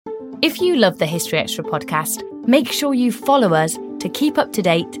If you love the History Extra podcast, make sure you follow us to keep up to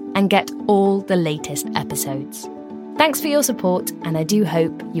date and get all the latest episodes. Thanks for your support, and I do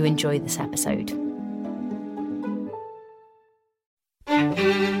hope you enjoy this episode.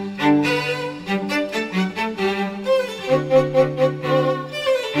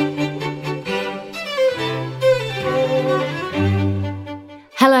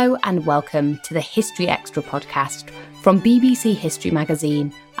 Hello and welcome to the History Extra podcast from BBC History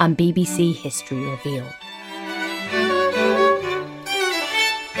Magazine and BBC History Reveal.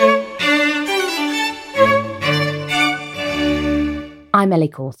 I'm Ellie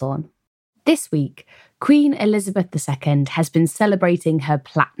Cawthorne. This week, Queen Elizabeth II has been celebrating her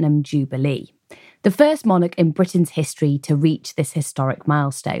Platinum Jubilee, the first monarch in Britain's history to reach this historic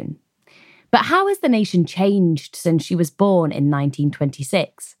milestone. But how has the nation changed since she was born in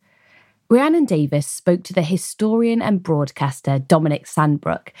 1926? Rhiannon Davies spoke to the historian and broadcaster Dominic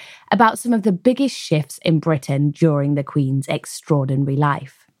Sandbrook about some of the biggest shifts in Britain during the Queen's extraordinary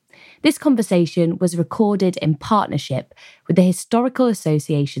life. This conversation was recorded in partnership with the Historical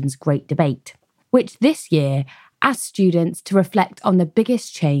Association's Great Debate, which this year asked students to reflect on the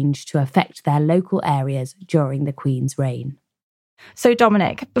biggest change to affect their local areas during the Queen's reign. So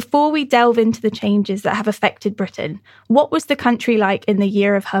Dominic, before we delve into the changes that have affected Britain, what was the country like in the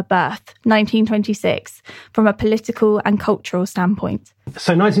year of her birth, 1926, from a political and cultural standpoint?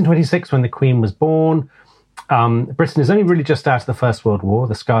 So 1926, when the Queen was born, Britain is only really just out of the First World War.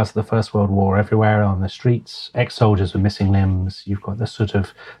 The scars of the First World War everywhere on the streets. Ex-soldiers with missing limbs. You've got the sort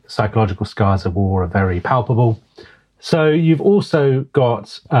of psychological scars of war are very palpable. So you've also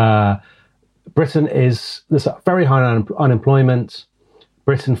got Britain is there's a very high unemployment.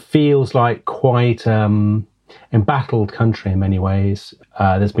 Britain feels like quite embattled country in many ways.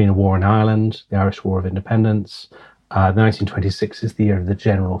 There's been a war in Ireland, the Irish War of Independence. 1926 is the year of the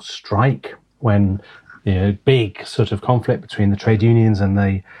general strike, when big sort of conflict between the trade unions and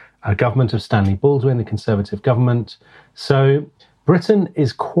the government of Stanley Baldwin, the Conservative government. So Britain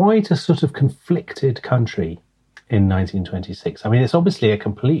is quite a sort of conflicted country in 1926. I mean, it's obviously a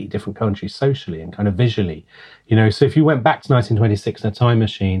completely different country socially and kind of visually, so if you went back to 1926 in a time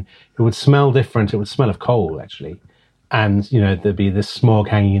machine, it would smell different. It would smell of coal, actually. And, there'd be this smog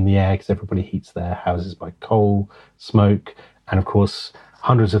hanging in the air because everybody heats their houses by coal, smoke, and of course,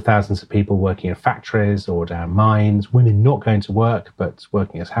 hundreds of thousands of people working in factories or down mines, women not going to work, but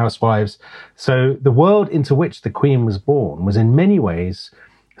working as housewives. So the world into which the Queen was born was in many ways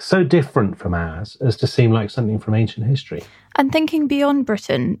so different from ours as to seem like something from ancient history. And thinking beyond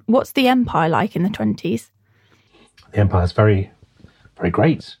Britain, what's the empire like in the 20s? The empire is very, very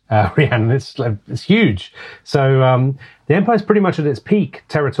great, Rhiannon. It's huge. So the empire is pretty much at its peak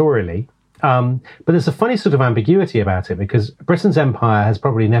territorially. But there's a funny sort of ambiguity about it, because Britain's empire has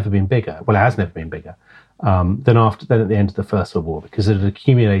probably never been bigger. Well, it has never been bigger than at the end of the First World War, because it had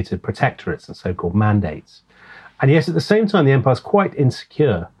accumulated protectorates and so-called mandates. And yet, at the same time, the empire's quite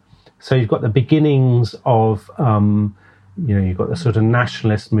insecure. So you've got the beginnings of, you've got the sort of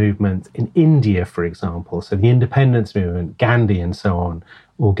nationalist movement in India, for example. So the independence movement, Gandhi and so on,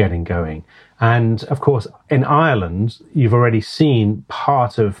 all getting going. And of course, in Ireland, you've already seen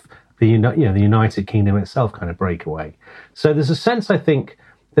part of the United Kingdom itself kind of break away. So there's a sense, I think,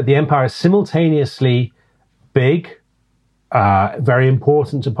 that the empire is simultaneously big, very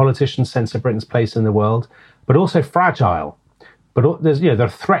important to politicians' sense of Britain's place in the world, but also fragile. But there are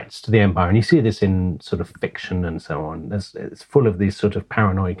threats to the empire, and you see this in sort of fiction and so on. It's full of these sort of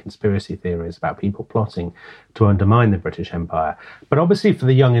paranoid conspiracy theories about people plotting to undermine the British Empire. But obviously, for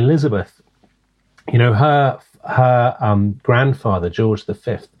the young Elizabeth, her grandfather George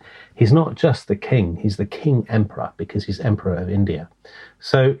V, he's not just the king; he's the king emperor, because he's emperor of India.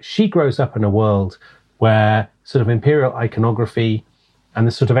 So she grows up in a world where sort of imperial iconography and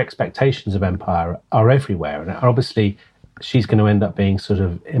the sort of expectations of empire are everywhere. And obviously, she's going to end up being sort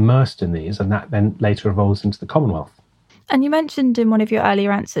of immersed in these, and that then later evolves into the Commonwealth. And you mentioned in one of your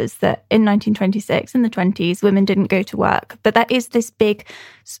earlier answers that in 1926, in the 20s, women didn't go to work. But there is this big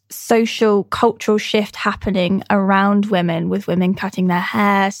social, cultural shift happening around women, with women cutting their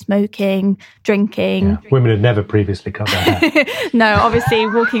hair, smoking, drinking. Yeah. Women had never previously cut their hair. No, obviously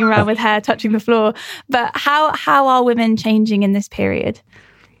walking around with hair touching the floor. But how are women changing in this period?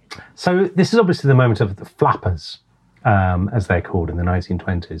 So this is obviously the moment of the flappers, as they're called in the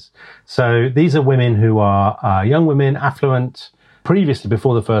 1920s. So these are women who are young women, affluent. Previously,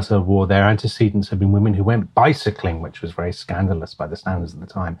 before the First World War, their antecedents had been women who went bicycling, which was very scandalous by the standards of the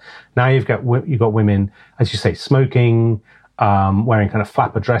time. Now you've got women, as you say, smoking, wearing kind of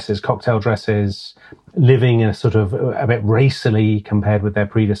flapper dresses, cocktail dresses, living in a sort of a bit racily compared with their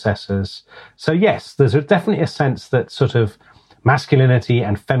predecessors. So yes, there's definitely a sense that sort of masculinity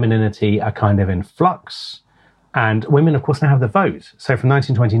and femininity are kind of in flux. And women, of course, now have the vote. So from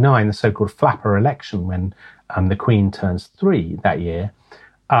 1929, the so-called flapper election, when the Queen turns 3 that year,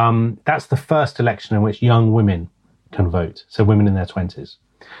 that's the first election in which young women can vote. So women in their 20s.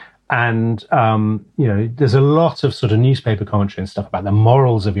 And, there's a lot of sort of newspaper commentary and stuff about the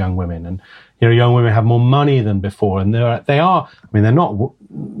morals of young women. And, young women have more money than before. And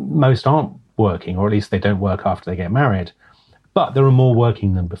most aren't working, or at least they don't work after they get married. But there are more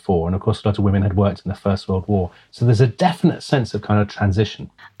working than before. And of course, a lot of women had worked in the First World War. So there's a definite sense of kind of transition.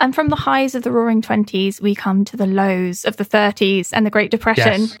 And from the highs of the Roaring Twenties, we come to the lows of the 30s and the Great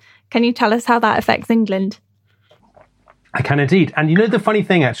Depression. Yes. Can you tell us how that affects England? I can indeed. And the funny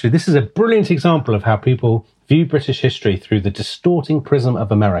thing, actually, this is a brilliant example of how people view British history through the distorting prism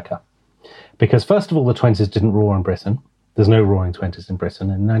of America. Because first of all, the 20s didn't roar in Britain. There's no Roaring Twenties in Britain.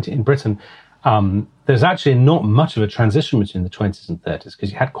 In Britain, there's actually not much of a transition between the 20s and 30s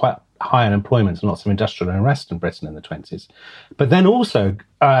because you had quite high unemployment and lots of industrial unrest in Britain in the 20s. But then also,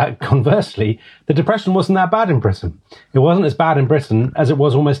 conversely, the Depression wasn't that bad in Britain. It wasn't as bad in Britain as it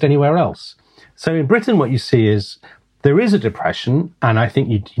was almost anywhere else. So in Britain, what you see is there is a depression, and I think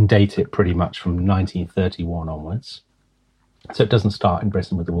you can date it pretty much from 1931 onwards. So it doesn't start in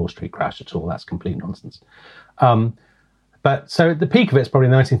Britain with the Wall Street crash at all. That's complete nonsense. But so the peak of it's probably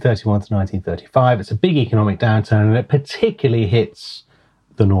 1931 to 1935. It's a big economic downturn, and it particularly hits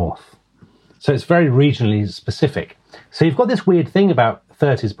the north. So it's very regionally specific. So you've got this weird thing about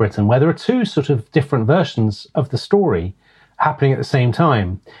 30s Britain where there are two sort of different versions of the story happening at the same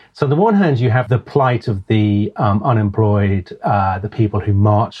time. So on the one hand, you have the plight of the unemployed, the people who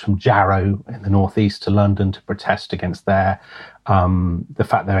march from Jarrow in the northeast to London to protest against the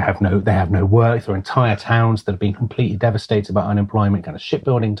fact they have no work. There are entire towns that have been completely devastated by unemployment, kind of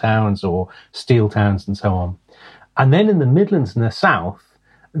shipbuilding towns or steel towns and so on. And then in the Midlands and the South,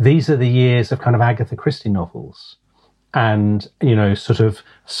 these are the years of kind of Agatha Christie novels and, sort of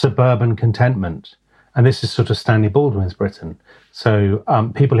suburban contentment. And this is sort of Stanley Baldwin's Britain. So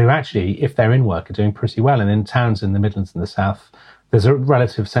people who actually, if they're in work, are doing pretty well. And in towns in the Midlands and the South, there's a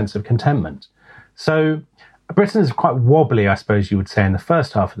relative sense of contentment. So Britain is quite wobbly, I suppose you would say, in the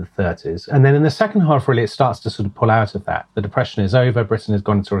first half of the 30s. And then in the second half, really, it starts to sort of pull out of that. The Depression is over. Britain has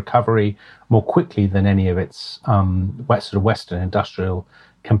gone into recovery more quickly than any of its Western industrial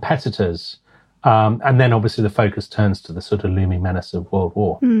competitors. And then obviously the focus turns to the sort of looming menace of World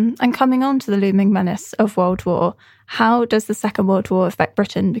War. And coming on to the looming menace of World War, how does the Second World War affect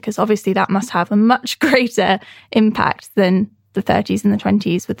Britain? Because obviously that must have a much greater impact than the 30s and the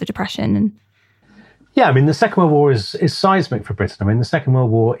 20s with the Depression. Yeah, I mean, the Second World War is seismic for Britain. I mean, the Second World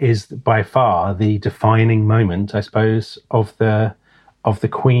War is by far the defining moment, I suppose, of the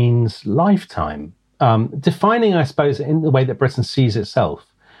Queen's lifetime. Defining, I suppose, in the way that Britain sees itself.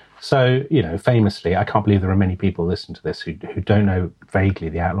 So, famously, I can't believe there are many people listening to this who don't know vaguely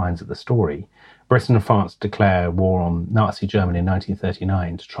the outlines of the story. Britain and France declare war on Nazi Germany in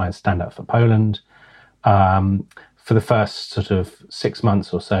 1939 to try and stand up for Poland. For the first sort of 6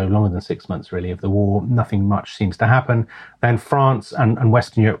 months or so, longer than 6 months really, of the war, nothing much seems to happen. Then France and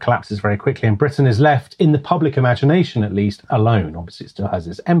Western Europe collapses very quickly, and Britain is left, in the public imagination at least, alone. Obviously, it still has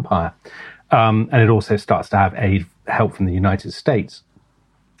its empire. And it also starts to have help from the United States.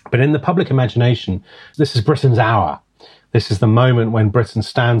 But in the public imagination, this is Britain's hour. This is the moment when Britain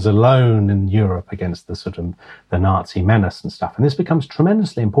stands alone in Europe against the sort of the Nazi menace and stuff. And this becomes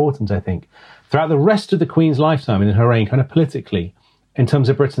tremendously important, I think, throughout the rest of the Queen's lifetime and in her reign, kind of politically, in terms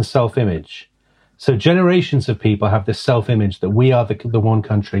of Britain's self-image. So generations of people have this self-image that we are the one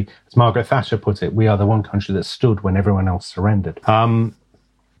country, as Margaret Thatcher put it, we are the one country that stood when everyone else surrendered.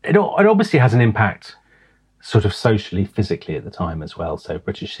 It obviously has an impact sort of socially, physically at the time as well. So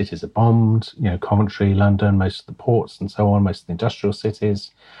British cities are bombed, Coventry, London, most of the ports and so on, most of the industrial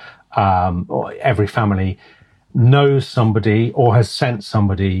cities. Every family knows somebody or has sent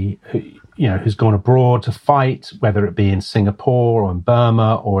somebody who's gone abroad to fight, whether it be in Singapore or in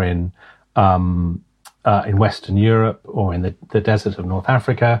Burma or in Western Europe or in the desert of North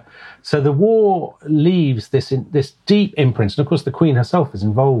Africa. So the war leaves this deep imprint. And of course, the Queen herself is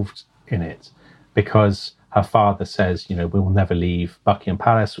involved in it because her father says, we will never leave Buckingham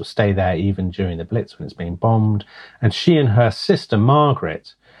Palace. We'll stay there even during the Blitz when it's being bombed. And she and her sister,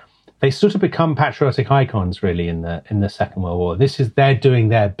 Margaret, they sort of become patriotic icons, really, in the Second World War. They're doing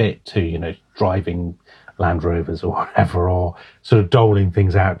their bit too, driving Land Rovers or whatever, or sort of doling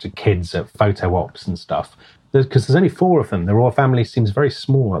things out to kids at photo ops and stuff. because there's only 4 of them. The royal family seems very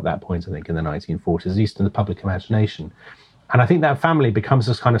small at that point, I think, in the 1940s, at least in the public imagination. And I think that family becomes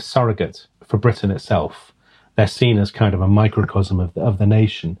this kind of surrogate for Britain itself. They're seen as kind of a microcosm of the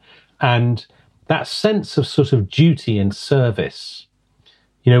nation. And that sense of sort of duty and service,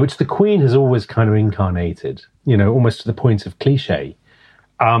 which the Queen has always kind of incarnated, almost to the point of cliche.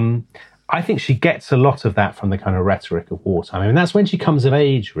 I think she gets a lot of that from the kind of rhetoric of wartime. I mean, that's when she comes of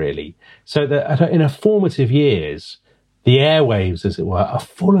age, really. So that in her formative years, the airwaves, as it were, are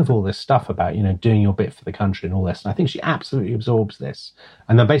full of all this stuff about, doing your bit for the country and all this. And I think she absolutely absorbs this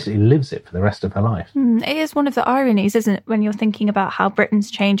and then basically lives it for the rest of her life. It is one of the ironies, isn't it, when you're thinking about how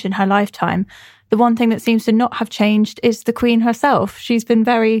Britain's changed in her lifetime. The one thing that seems to not have changed is the Queen herself. She's been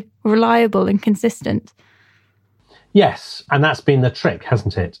very reliable and consistent. Yes, and that's been the trick,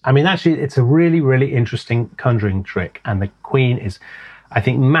 hasn't it? I mean, actually, it's a really, really interesting conjuring trick. And the Queen is, I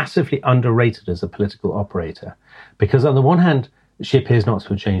think, massively underrated as a political operator. Because on the one hand, she appears not to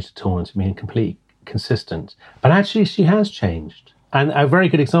have changed at all and to be completely consistent. But actually, she has changed. And a very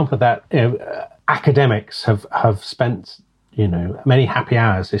good example of that, academics have spent, many happy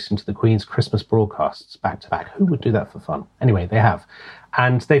hours listening to the Queen's Christmas broadcasts back to back. Who would do that for fun? Anyway, they have.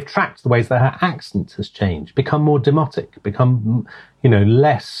 And they've tracked the ways that her accent has changed, become more demotic, become,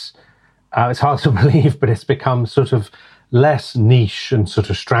 less, it's hard to believe, but it's become sort of less niche and sort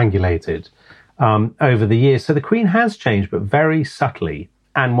of strangulated over the years. So the Queen has changed, but very subtly,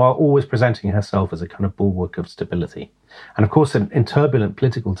 and while always presenting herself as a kind of bulwark of stability. And of course, in turbulent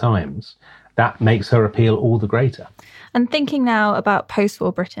political times, that makes her appeal all the greater. And thinking now about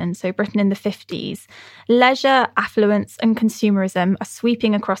post-war Britain, so Britain in the 50s, leisure, affluence and consumerism are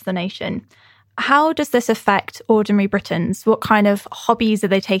sweeping across the nation. How does this affect ordinary Britons? What kind of hobbies are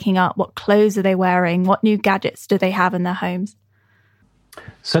they taking up? What clothes are they wearing? What new gadgets do they have in their homes?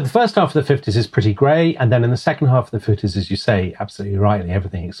 So the first half of the 50s is pretty grey. And then in the second half of the 50s, as you say, absolutely rightly,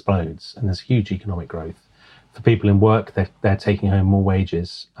 everything explodes. And there's huge economic growth. For people in work, they're taking home more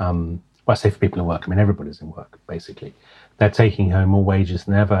wages. Well, I say for people in work, I mean, everybody's in work, basically. They're taking home more wages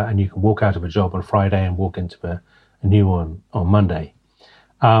than ever, and you can walk out of a job on Friday and walk into a new one on Monday.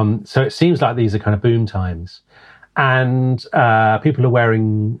 So it seems like these are kind of boom times. And people are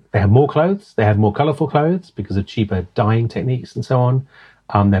they have more clothes, they have more colourful clothes because of cheaper dyeing techniques and so on.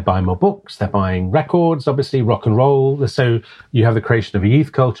 They're buying more books, they're buying records, obviously, rock and roll. So you have the creation of a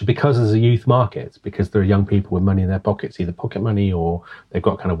youth culture because there's a youth market, because there are young people with money in their pockets, either pocket money or they've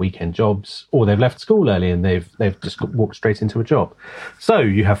got kind of weekend jobs, or they've left school early and they've just walked straight into a job. So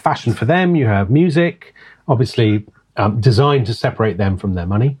you have fashion for them, you have music, obviously designed to separate them from their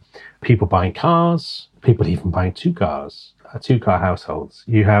money. People buying cars, people even buying 2 cars, 2-car households.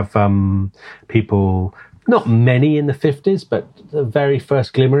 You have people... Not many in the 50s, but the very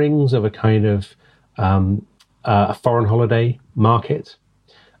first glimmerings of a kind of a foreign holiday market.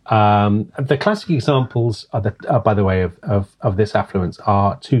 The classic examples are by the way, of this affluence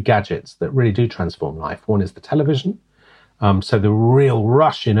are 2 gadgets that really do transform life. One is the television. So the real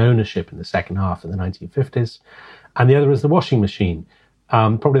rush in ownership in the second half of the 1950s. And the other is the washing machine.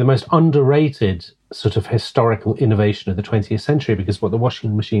 Probably the most underrated sort of historical innovation of the 20th century, because what the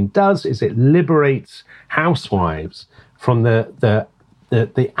washing machine does is it liberates housewives from the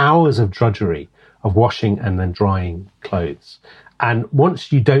hours of drudgery of washing and then drying clothes. And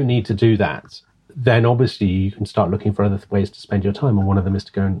once you don't need to do that, then obviously you can start looking for other ways to spend your time, and one of them is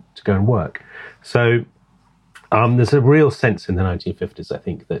to go and work. So there's a real sense in the 1950s, I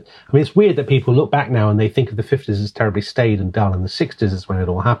think, that... I mean, it's weird that people look back now and they think of the 50s as terribly staid and dull, and the 60s is when it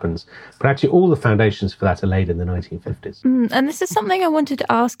all happens. But actually, all the foundations for that are laid in the 1950s. And this is something I wanted to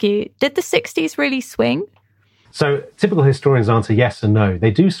ask you. Did the 60s really swing? So typical historians answer yes and no.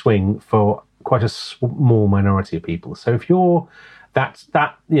 They do swing for quite a small minority of people. So if you're that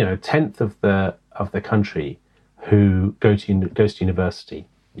tenth of the country who goes to university,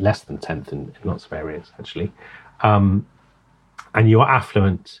 less than 10th in lots of areas, actually, and you are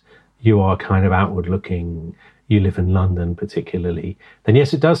affluent, you are kind of outward looking, you live in London particularly, then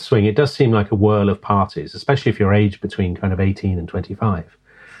yes, it does swing. It does seem like a whirl of parties, especially if you're aged between kind of 18 and 25.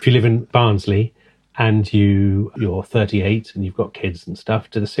 If you live in Barnsley and you're 38 and you've got kids and stuff,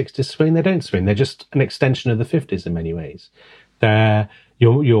 do the 60s swing? They don't swing. They're just an extension of the 50s in many ways.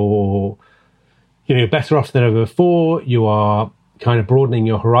 You're better off than ever before. You are kind of broadening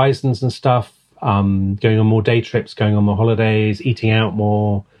your horizons and stuff, going on more day trips, going on more holidays, eating out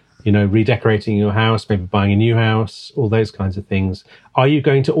more, redecorating your house, maybe buying a new house, all those kinds of things. Are you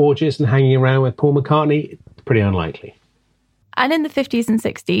going to orgies and hanging around with Paul McCartney? Pretty unlikely. And in the 50s and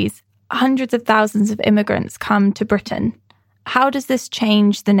 60s, hundreds of thousands of immigrants come to Britain. How does this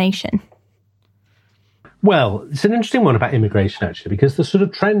change the nation? Well, it's an interesting one about immigration, actually, because the sort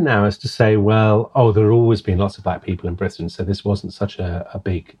of trend now is to say, well, there have always been lots of black people in Britain, so this wasn't such a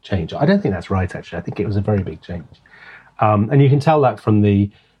big change. I don't think that's right, actually. I think it was a very big change. And you can tell that from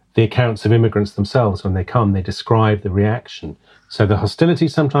the accounts of immigrants themselves. When they come, they describe the reaction. So the hostility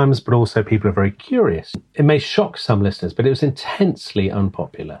sometimes, but also people are very curious. It may shock some listeners, but it was intensely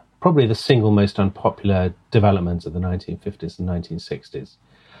unpopular. Probably the single most unpopular development of the 1950s and 1960s.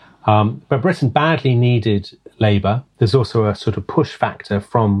 But Britain badly needed labour. There's also a sort of push factor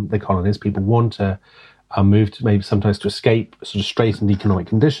from the colonies. People want to move to, maybe sometimes to escape sort of straitened economic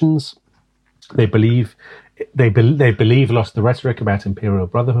conditions. They believe a lot of the rhetoric about imperial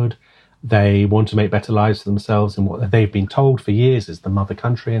brotherhood. They want to make better lives for themselves in what they've been told for years is the mother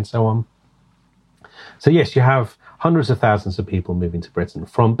country and so on. So yes, you have hundreds of thousands of people moving to Britain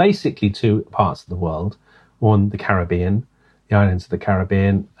from basically two parts of the world. One, the Caribbean, the islands of the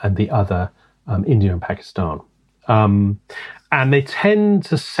Caribbean, and the other, India and Pakistan. And they tend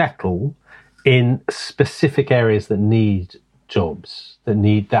to settle in specific areas that need jobs, that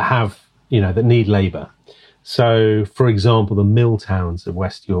need labour. So, for example, the mill towns of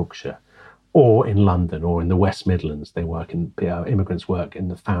West Yorkshire, or in London, or in the West Midlands, immigrants work in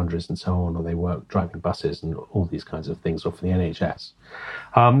the foundries and so on, or they work driving buses and all these kinds of things, or for the NHS.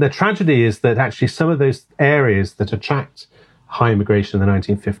 The tragedy is that actually some of those areas that attract high immigration in the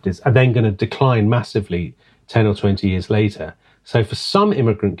 1950s are then going to decline massively 10 or 20 years later. So for some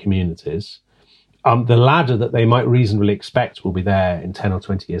immigrant communities, the ladder that they might reasonably expect will be there in 10 or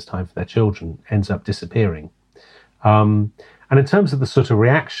 20 years' time for their children ends up disappearing. And in terms of the sort of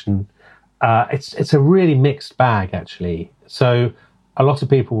reaction, it's a really mixed bag, actually. So a lot of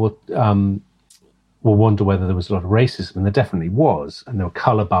people will wonder whether there was a lot of racism, and there definitely was. And there were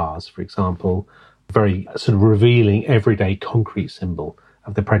colour bars, for example, very sort of revealing everyday concrete symbol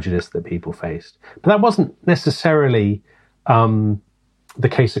of the prejudice that people faced. But that wasn't necessarily the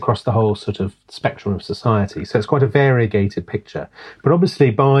case across the whole sort of spectrum of society. So it's quite a variegated picture. But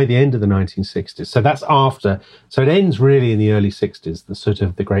obviously by the end of the 1960s, so that's after, so it ends really in the early 60s, the sort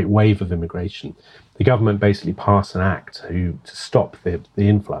of the great wave of immigration. The government basically passed an act to stop the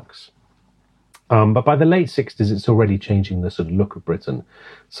influx. But by the late 60s, it's already changing the sort of look of Britain.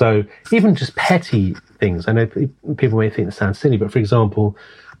 So even just petty things, I know people may think this sounds silly, but for example,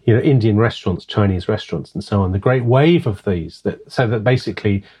 Indian restaurants, Chinese restaurants, and so on, the great wave of these, so that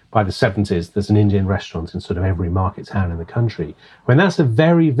basically by the 70s, there's an Indian restaurant in sort of every market town in the country. When that's a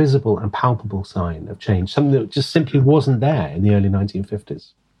very visible and palpable sign of change, something that just simply wasn't there in the early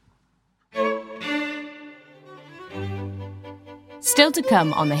 1950s. Still to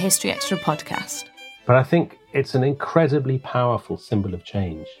come on the History Extra podcast. But I think it's an incredibly powerful symbol of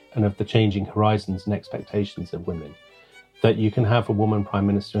change and of the changing horizons and expectations of women, that you can have a woman prime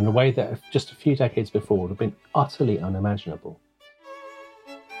minister in a way that just a few decades before would have been utterly unimaginable.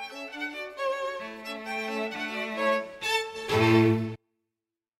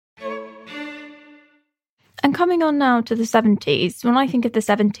 And coming on now to the 70s, when I think of the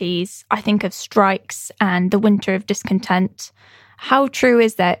 70s, I think of strikes and the winter of discontent. How true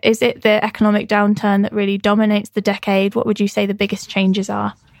is that? Is it the economic downturn that really dominates the decade? What would you say the biggest changes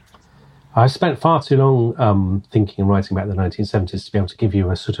are? I spent far too long thinking and writing about the 1970s to be able to give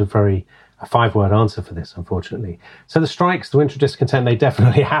you a sort of a 5-word answer for this, unfortunately. So the strikes, the winter of discontent, they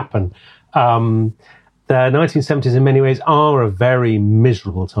definitely happen. The 1970s in many ways are a very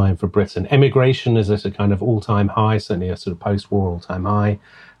miserable time for Britain. Emigration is at a kind of all-time high, certainly a sort of post-war all-time high.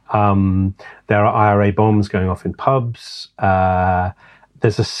 There are IRA bombs going off in pubs.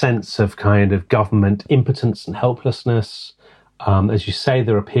 There's a sense of kind of government impotence and helplessness. As you say,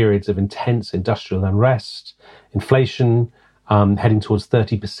 there are periods of intense industrial unrest, inflation heading towards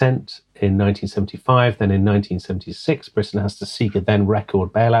 30% in 1975. Then in 1976, Britain has to seek a then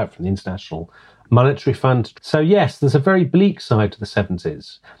record bailout from the International Monetary Fund. So yes, there's a very bleak side to the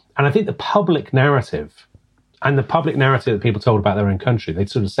 70s. And I think the public narrative that people told about their own country, they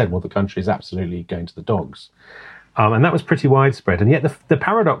sort of said, well, the country is absolutely going to the dogs. And that was pretty widespread. And yet the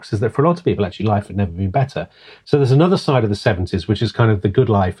paradox is that for a lot of people, actually, life had never been better. So there's another side of the 70s, which is kind of the good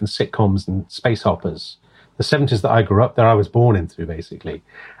life and sitcoms and space hoppers. The 70s that I grew up there, I was born into, basically.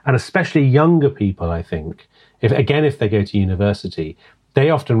 And especially younger people, I think, if they go to university, they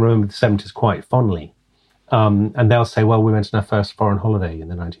often remember the 70s quite fondly. And they'll say, well, we went on our first foreign holiday in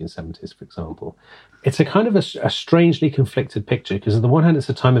the 1970s, for example. It's a kind of a strangely conflicted picture, because on the one hand, it's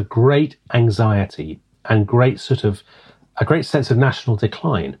a time of great anxiety and a great sense of national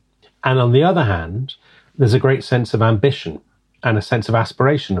decline. And on the other hand, there's a great sense of ambition. and a sense of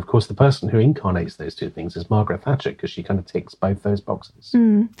aspiration. Of course, the person who incarnates those two things is Margaret Thatcher, because she kind of ticks both those boxes.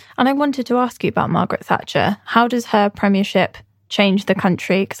 And I wanted to ask you about Margaret Thatcher. How does her premiership change the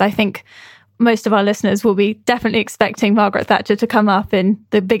country? Because I think most of our listeners will be definitely expecting Margaret Thatcher to come up in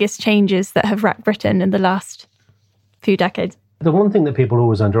the biggest changes that have wrecked Britain in the last few decades. The one thing that people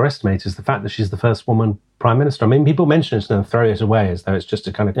always underestimate is the fact that she's the first woman prime minister. I mean, people mention it and throw it away as though it's just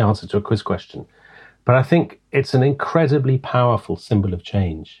a kind of answer to a quiz question. But I think it's an incredibly powerful symbol of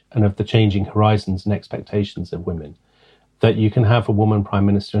change and of the changing horizons and expectations of women, that you can have a woman prime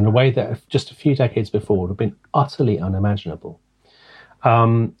minister in a way that just a few decades before would have been utterly unimaginable.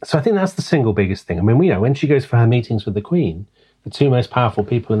 So I think that's the single biggest thing. I mean, when she goes for her meetings with the Queen, the two most powerful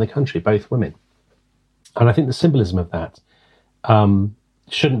people in the country, both women. And I think the symbolism of that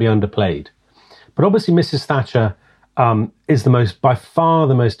shouldn't be underplayed. But obviously, Mrs. Thatcher is by far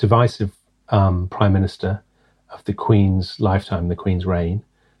the most divisive prime minister of the Queen's lifetime, the Queen's reign.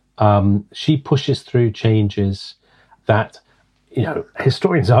 She pushes through changes that,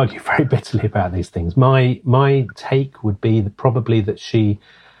 historians argue very bitterly about these things. My take would be probably that she,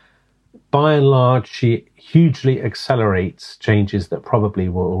 by and large, she hugely accelerates changes that probably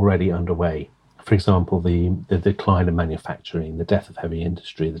were already underway. For example, the decline of manufacturing, the death of heavy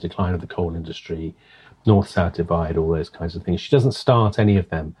industry, the decline of the coal industry, North-South divide, all those kinds of things. She doesn't start any of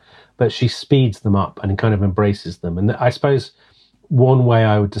them, but she speeds them up and kind of embraces them. And I suppose one way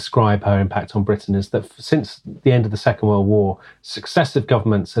I would describe her impact on Britain is that since the end of the Second World War, successive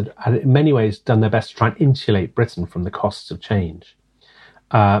governments had in many ways done their best to try and insulate Britain from the costs of change.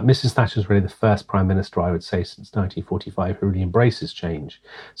 Mrs. Thatcher is really the first prime minister, I would say, since 1945 who really embraces change.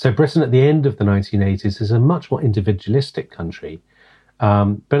 So Britain at the end of the 1980s is a much more individualistic country,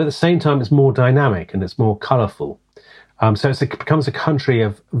 but at the same time it's more dynamic and it's more colourful. So it becomes a country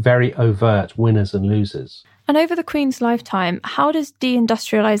of very overt winners and losers. And over the Queen's lifetime, how does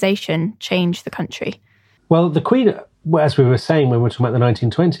deindustrialisation change the country? Well, the Queen, as we were saying when we were talking about the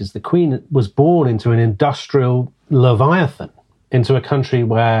 1920s, the Queen was born into an industrial leviathan, into a country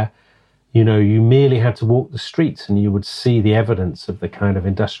where, you merely had to walk the streets and you would see the evidence of the kind of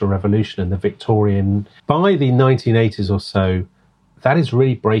industrial revolution and the Victorian. By the 1980s or so, that is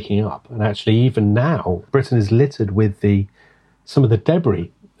really breaking up. And actually, even now, Britain is littered with some of the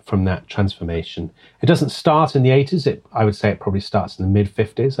debris from that transformation. It doesn't start in the 80s. I would say it probably starts in the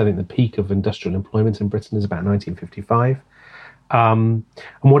mid-50s. I think the peak of industrial employment in Britain is about 1955. And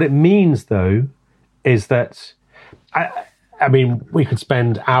what it means, though, is that I mean, we could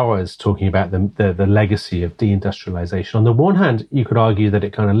spend hours talking about the legacy of deindustrialization. On the one hand, you could argue that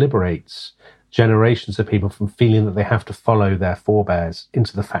it kind of liberates generations of people from feeling that they have to follow their forebears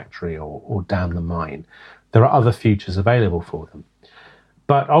into the factory or down the mine. There are other futures available for them.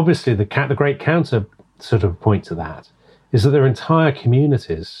 But obviously, the great counter sort of point to that is that there are entire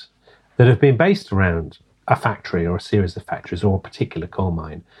communities that have been based around a factory or a series of factories or a particular coal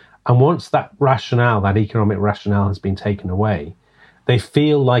mine. And once that economic rationale has been taken away, they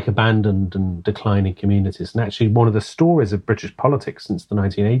feel like abandoned and declining communities. And actually, one of the stories of British politics since the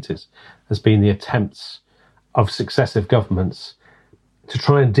 1980s has been the attempts of successive governments to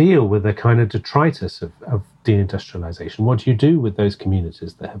try and deal with the kind of detritus of deindustrialization. What do you do with those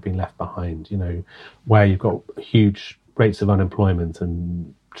communities that have been left behind, where you've got huge rates of unemployment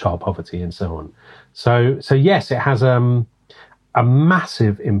and child poverty and so on? So yes, it has a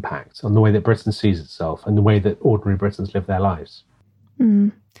massive impact on the way that Britain sees itself and the way that ordinary Britons live their lives.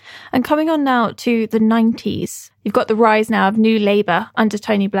 And coming on now to the 90s, you've got the rise now of New Labour under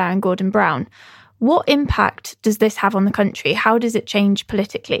Tony Blair and Gordon Brown. What impact does this have on the country? How does it change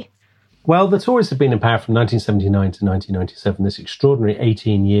politically? Well, the Tories have been in power from 1979 to 1997, this extraordinary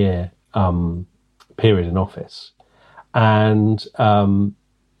 18-year period in office. And the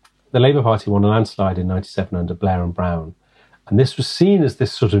Labour Party won a landslide in 97 under Blair and Brown. And this was seen as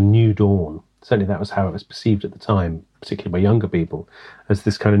this sort of new dawn. Certainly that was how it was perceived at the time, particularly by younger people, as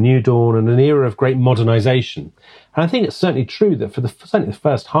this kind of new dawn and an era of great modernisation. And I think it's certainly true that for certainly the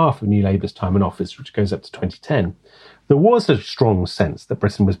first half of New Labour's time in office, which goes up to 2010, there was a strong sense that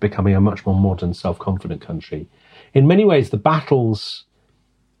Britain was becoming a much more modern, self-confident country. In many ways, the battles,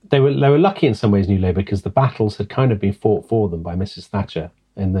 they were lucky in some ways, New Labour, because the battles had kind of been fought for them by Mrs. Thatcher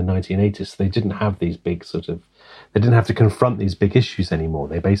in the 1980s. So they didn't have these big they didn't have to confront these big issues anymore.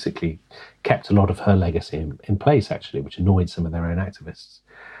 They basically kept a lot of her legacy in place, actually, which annoyed some of their own activists.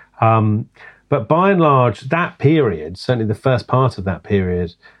 But by and large, that period, certainly the first part of that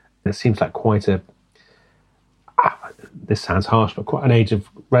period, it seems like quite this sounds harsh, but quite an age of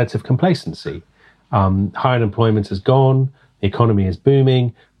relative complacency. High unemployment has gone, the economy is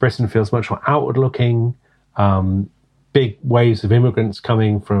booming, Britain feels much more outward looking. big waves of immigrants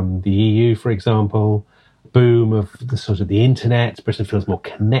coming from the EU, for example, boom of the sort of the internet. Britain feels more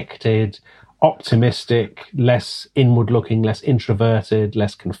connected, optimistic, less inward looking, less introverted,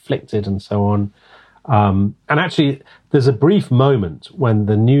 less conflicted, and so on. And actually, there's a brief moment when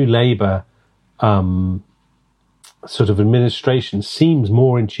the new Labour sort of administration seems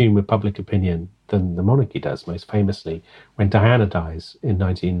more in tune with public opinion than the monarchy does, most famously when Diana dies in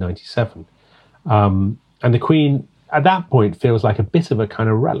 1997. And the Queen, at that point, feels like a bit of a kind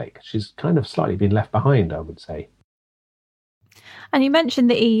of relic. She's kind of slightly been left behind, I would say. And you mentioned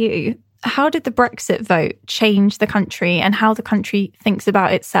the EU. How did the Brexit vote change the country and how the country thinks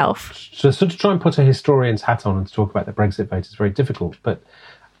about itself? So sort of try and put a historian's hat on and to talk about the Brexit vote is very difficult, but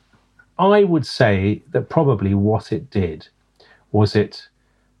I would say that probably what it did was it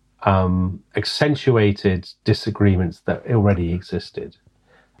accentuated disagreements that already existed.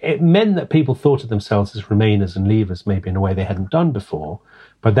 It meant that people thought of themselves as Remainers and Leavers maybe in a way they hadn't done before,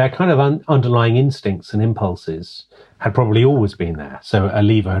 but their kind of underlying instincts and impulses had probably always been there. So a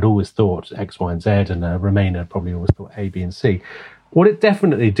Leaver had always thought X, Y, and Z, and a Remainer had probably always thought A, B, and C. What it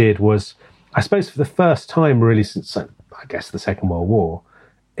definitely did was, I suppose for the first time really since, I guess, the Second World War,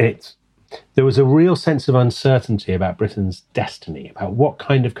 there was a real sense of uncertainty about Britain's destiny, about what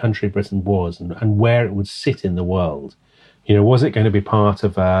kind of country Britain was and where it would sit in the world. You know, was it going to be part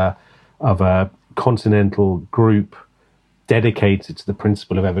of a continental group dedicated to the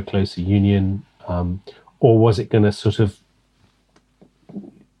principle of ever closer union, or was it going to sort of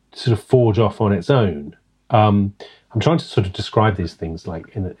forge off on its own? I'm trying to sort of describe these things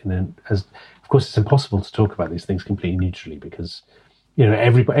like as of course it's impossible to talk about these things completely neutrally because, you know,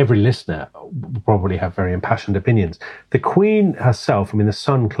 every listener will probably have very impassioned opinions. The Queen herself, I mean, the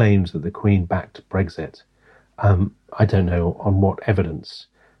Sun claims that the Queen backed Brexit. I don't know on what evidence.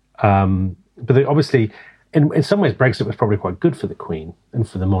 But obviously, in some ways, Brexit was probably quite good for the Queen and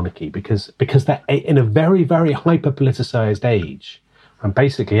for the monarchy because that in a very, very hyper-politicised age, and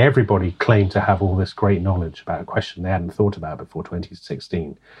basically everybody claimed to have all this great knowledge about a question they hadn't thought about before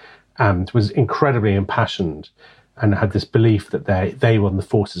 2016, and was incredibly impassioned and had this belief that they were the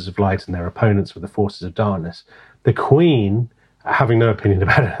forces of light and their opponents were the forces of darkness. The Queen, having no opinion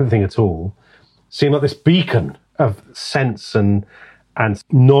about anything at all, seemed like this beacon of sense and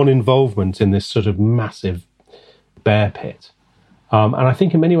non-involvement in this sort of massive bear pit. And I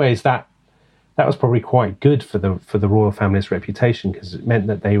think in many ways that was probably quite good for the royal family's reputation because it meant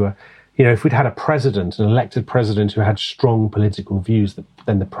that they were, you know, if we'd had an elected president who had strong political views,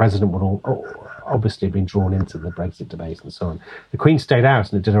 then the president would obviously have been drawn into the Brexit debate and so on. The Queen stayed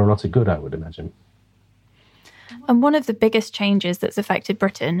out and it did her a lot of good, I would imagine. And one of the biggest changes that's affected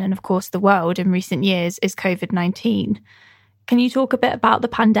Britain and, of course, the world in recent years is COVID-19. Can you talk a bit about the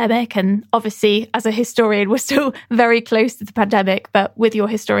pandemic? And obviously, as a historian, we're still very close to the pandemic, but with your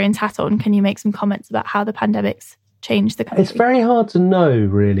historian's hat on, can you make some comments about how the pandemic's changed the country? It's very hard to know,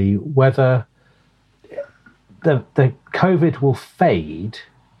 really, whether the COVID will fade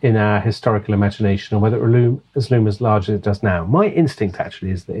in our historical imagination or whether it will loom as large as it does now. My instinct,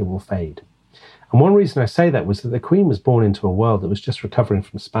 actually, is that it will fade. And one reason I say that was that the Queen was born into a world that was just recovering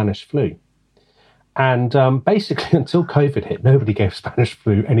from Spanish flu. And basically, until COVID hit, nobody gave Spanish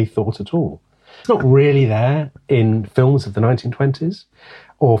flu any thought at all. It's not really there in films of the 1920s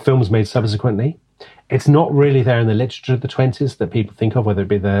or films made subsequently. It's not really there in the literature of the 20s that people think of, whether it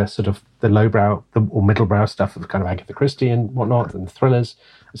be the sort of the lowbrow or middlebrow stuff of kind of Agatha Christie and whatnot, and the thrillers.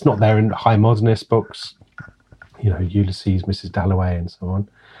 It's not there in high modernist books, you know, Ulysses, Mrs. Dalloway, and so on.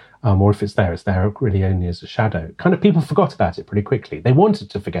 Or if it's there really only as a shadow. Kind of people forgot about it pretty quickly. They wanted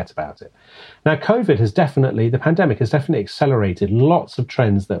to forget about it. Now, the pandemic has definitely accelerated lots of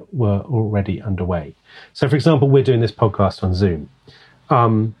trends that were already underway. So, for example, we're doing this podcast on Zoom.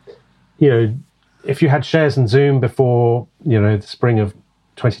 You know, if you had shares in Zoom before, you know, the spring of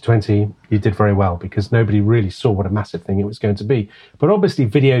 2020, you did very well because nobody really saw what a massive thing it was going to be. But obviously,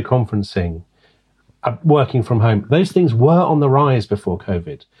 video conferencing, working from home, those things were on the rise before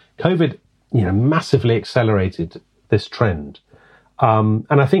COVID. COVID, you know, massively accelerated this trend. And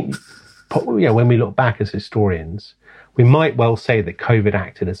I think, you know, when we look back as historians, we might well say that COVID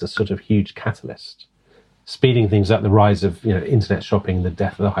acted as a sort of huge catalyst, speeding things up, the rise of, you know, internet shopping, the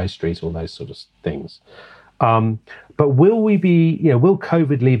death of the high street, all those sort of things. But will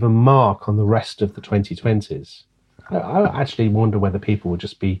COVID leave a mark on the rest of the 2020s? I actually wonder whether people would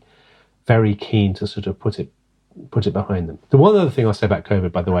just be very keen to sort of put it behind them. The one other thing I'll say about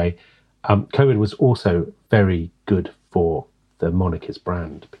COVID, by the way, COVID was also very good for the monarchy's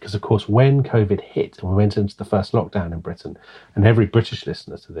brand because, of course, when COVID hit and we went into the first lockdown in Britain, and every British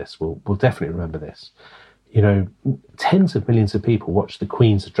listener to this will definitely remember this, tens of millions of people watched the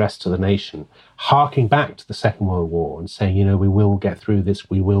Queen's address to the nation, harking back to the Second World War and saying, we will get through this,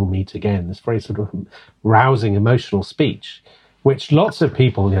 we will meet again. This very sort of rousing, emotional speech, which lots of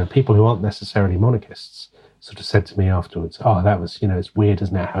people, people who aren't necessarily monarchists, sort of said to me afterwards, oh, that was, it's weird,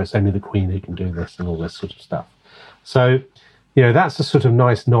 isn't it, how it's only the Queen who can do this and all this sort of stuff. So, that's a sort of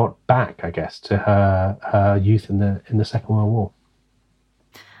nice nod back, I guess, to her youth in the Second World War.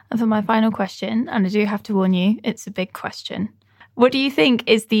 And for my final question, and I do have to warn you, it's a big question. What do you think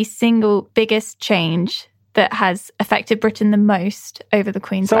is the single biggest change that has affected Britain the most over the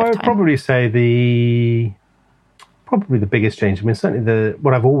Queen's lifetime? I would probably say probably the biggest change. I mean, certainly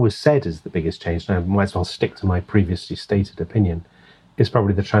what I've always said is the biggest change, and I might as well stick to my previously stated opinion, is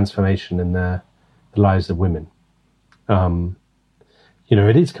probably the transformation in the lives of women.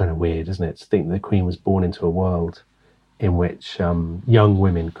 It is kind of weird, isn't it, to think the Queen was born into a world in which young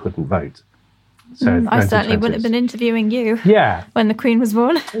women couldn't vote. So I certainly wouldn't have been interviewing you when the Queen was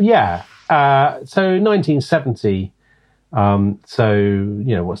born. Yeah. So 1970,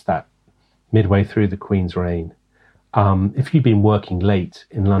 what's that? Midway through the Queen's reign. If you'd been working late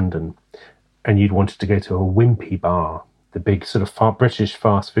in London and you'd wanted to go to a Wimpy bar, the big sort of British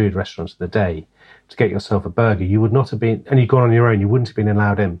fast food restaurant of the day, to get yourself a burger, you would not have been, and you'd gone on your own, you wouldn't have been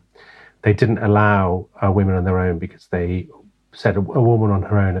allowed in. They didn't allow women on their own because they said a woman on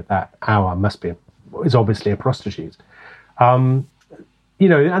her own at that hour is obviously a prostitute. And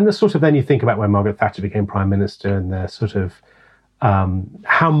the sort of, then you think about when Margaret Thatcher became Prime Minister and the sort of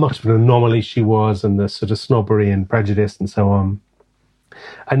how much of an anomaly she was and the sort of snobbery and prejudice and so on.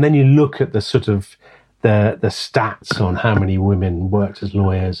 And then you look at the sort of the stats on how many women worked as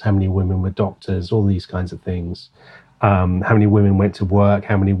lawyers, how many women were doctors, all these kinds of things. How many women went to work,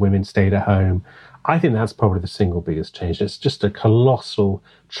 how many women stayed at home. I think that's probably the single biggest change. It's just a colossal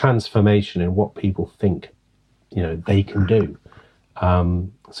transformation in what people think, they can do.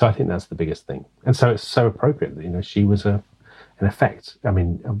 So I think that's the biggest thing. And so it's so appropriate that, she was in effect, I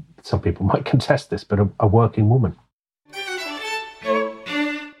mean, some people might contest this, but a working woman.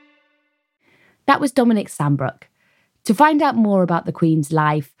 That was Dominic Sambrook. To find out more about the Queen's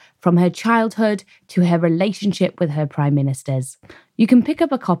life, from her childhood to her relationship with her prime ministers, you can pick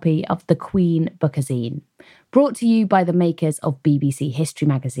up a copy of The Queen Bookazine, brought to you by the makers of BBC History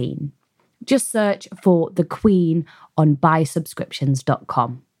magazine. Just search for The Queen on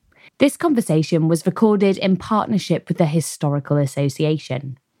buysubscriptions.com. This conversation was recorded in partnership with the Historical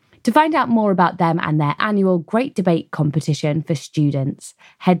Association. To find out more about them and their annual Great Debate competition for students,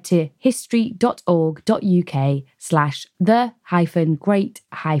 head to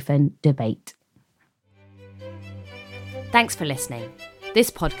history.org.uk/the-great-debate. Thanks for listening. This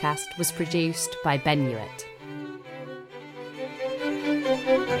podcast was produced by Ben Hewitt.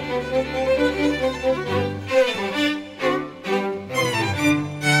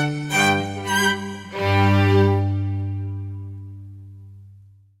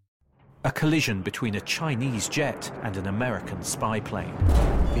 A collision between a Chinese jet and an American spy plane.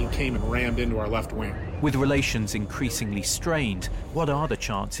 He came and rammed into our left wing. With relations increasingly strained, what are the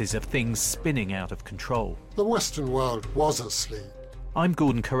chances of things spinning out of control? The Western world was asleep. I'm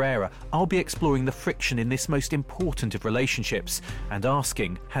Gordon Carrera. I'll be exploring the friction in this most important of relationships and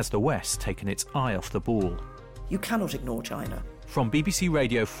asking, has the West taken its eye off the ball? You cannot ignore China. From BBC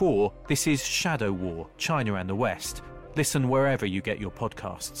Radio 4, this is Shadow War, China and the West. Listen wherever you get your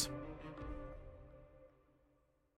podcasts.